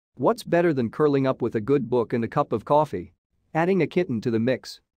What's better than curling up with a good book and a cup of coffee? Adding a kitten to the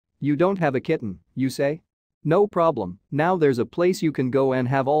mix. You don't have a kitten, you say? No problem, now there's a place you can go and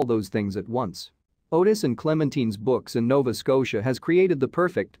have all those things at once. Otis and Clementine's Books in Nova Scotia has created the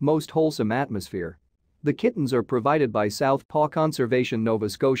perfect, most wholesome atmosphere. The kittens are provided by South Paw Conservation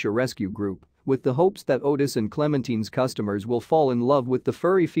Nova Scotia Rescue Group, with the hopes that Otis and Clementine's customers will fall in love with the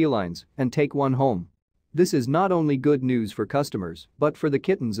furry felines and take one home. This is not only good news for customers, but for the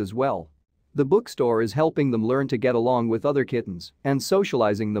kittens as well. The bookstore is helping them learn to get along with other kittens and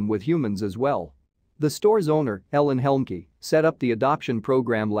socializing them with humans as well. The store's owner, Ellen Helmke, set up the adoption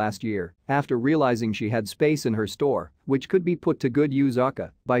program last year after realizing she had space in her store, which could be put to good use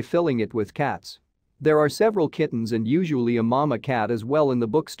by filling it with cats. There are several kittens and usually a mama cat as well in the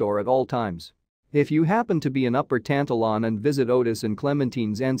bookstore at all times. If you happen to be in Upper Tantalon and visit Otis and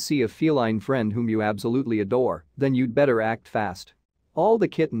Clementine's and see a feline friend whom you absolutely adore, then you'd better act fast. All the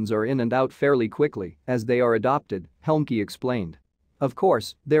kittens are in and out fairly quickly as they are adopted, Helmke explained. Of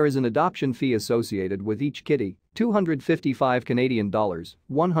course, there is an adoption fee associated with each kitty, $255 Canadian,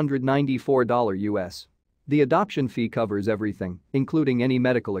 $194 US. The adoption fee covers everything, including any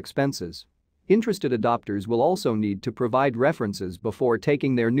medical expenses. Interested adopters will also need to provide references before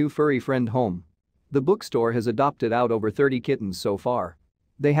taking their new furry friend home. The bookstore has adopted out over 30 kittens so far.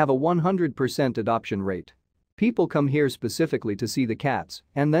 They have a 100% adoption rate. People come here specifically to see the cats,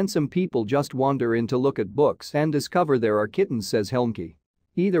 and then some people just wander in to look at books and discover there are kittens, says Helmke.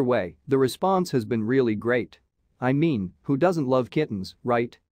 Either way, the response has been really great. I mean, who doesn't love kittens,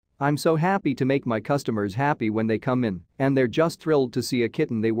 right? I'm so happy to make my customers happy when they come in, and they're just thrilled to see a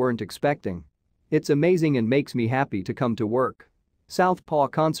kitten they weren't expecting. It's amazing and makes me happy to come to work. South Paw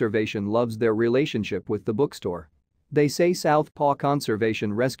Conservation loves their relationship with the bookstore. They say South Paw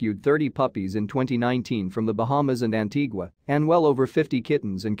Conservation rescued 30 puppies in 2019 from the Bahamas and Antigua and well over 50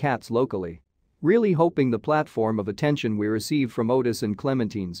 kittens and cats locally. Really hoping the platform of attention we receive from Otis and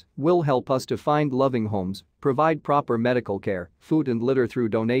Clementine's will help us to find loving homes, provide proper medical care, food and litter through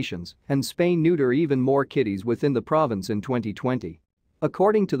donations, and spay-neuter even more kitties within the province in 2020.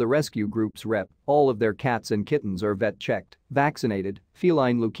 According to the rescue group's rep, all of their cats and kittens are vet-checked, vaccinated,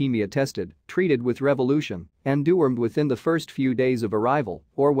 feline leukemia tested, treated with Revolution, and dewormed within the first few days of arrival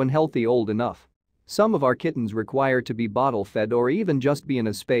or when healthy old enough. Some of our kittens require to be bottle-fed or even just be in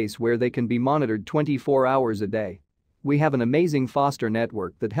a space where they can be monitored 24 hours a day. We have an amazing foster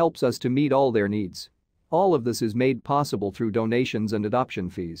network that helps us to meet all their needs. All of this is made possible through donations and adoption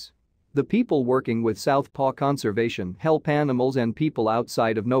fees. The people working with South Paw Conservation help animals and people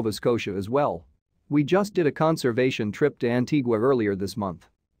outside of Nova Scotia as well. We just did a conservation trip to Antigua earlier this month.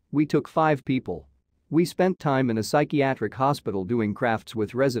 We took 5 people. We spent time in a psychiatric hospital doing crafts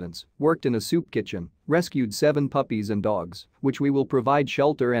with residents, worked in a soup kitchen, rescued 7 puppies and dogs, which we will provide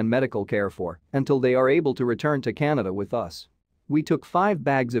shelter and medical care for until they are able to return to Canada with us. We took 5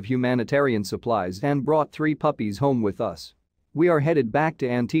 bags of humanitarian supplies and brought 3 puppies home with us. We are headed back to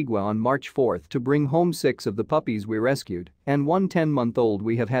Antigua on March 4th to bring home 6 of the puppies we rescued and one 10-month-old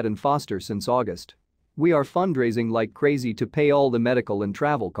we have had in foster since August. We are fundraising like crazy to pay all the medical and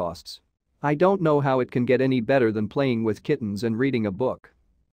travel costs. I don't know how it can get any better than playing with kittens and reading a book.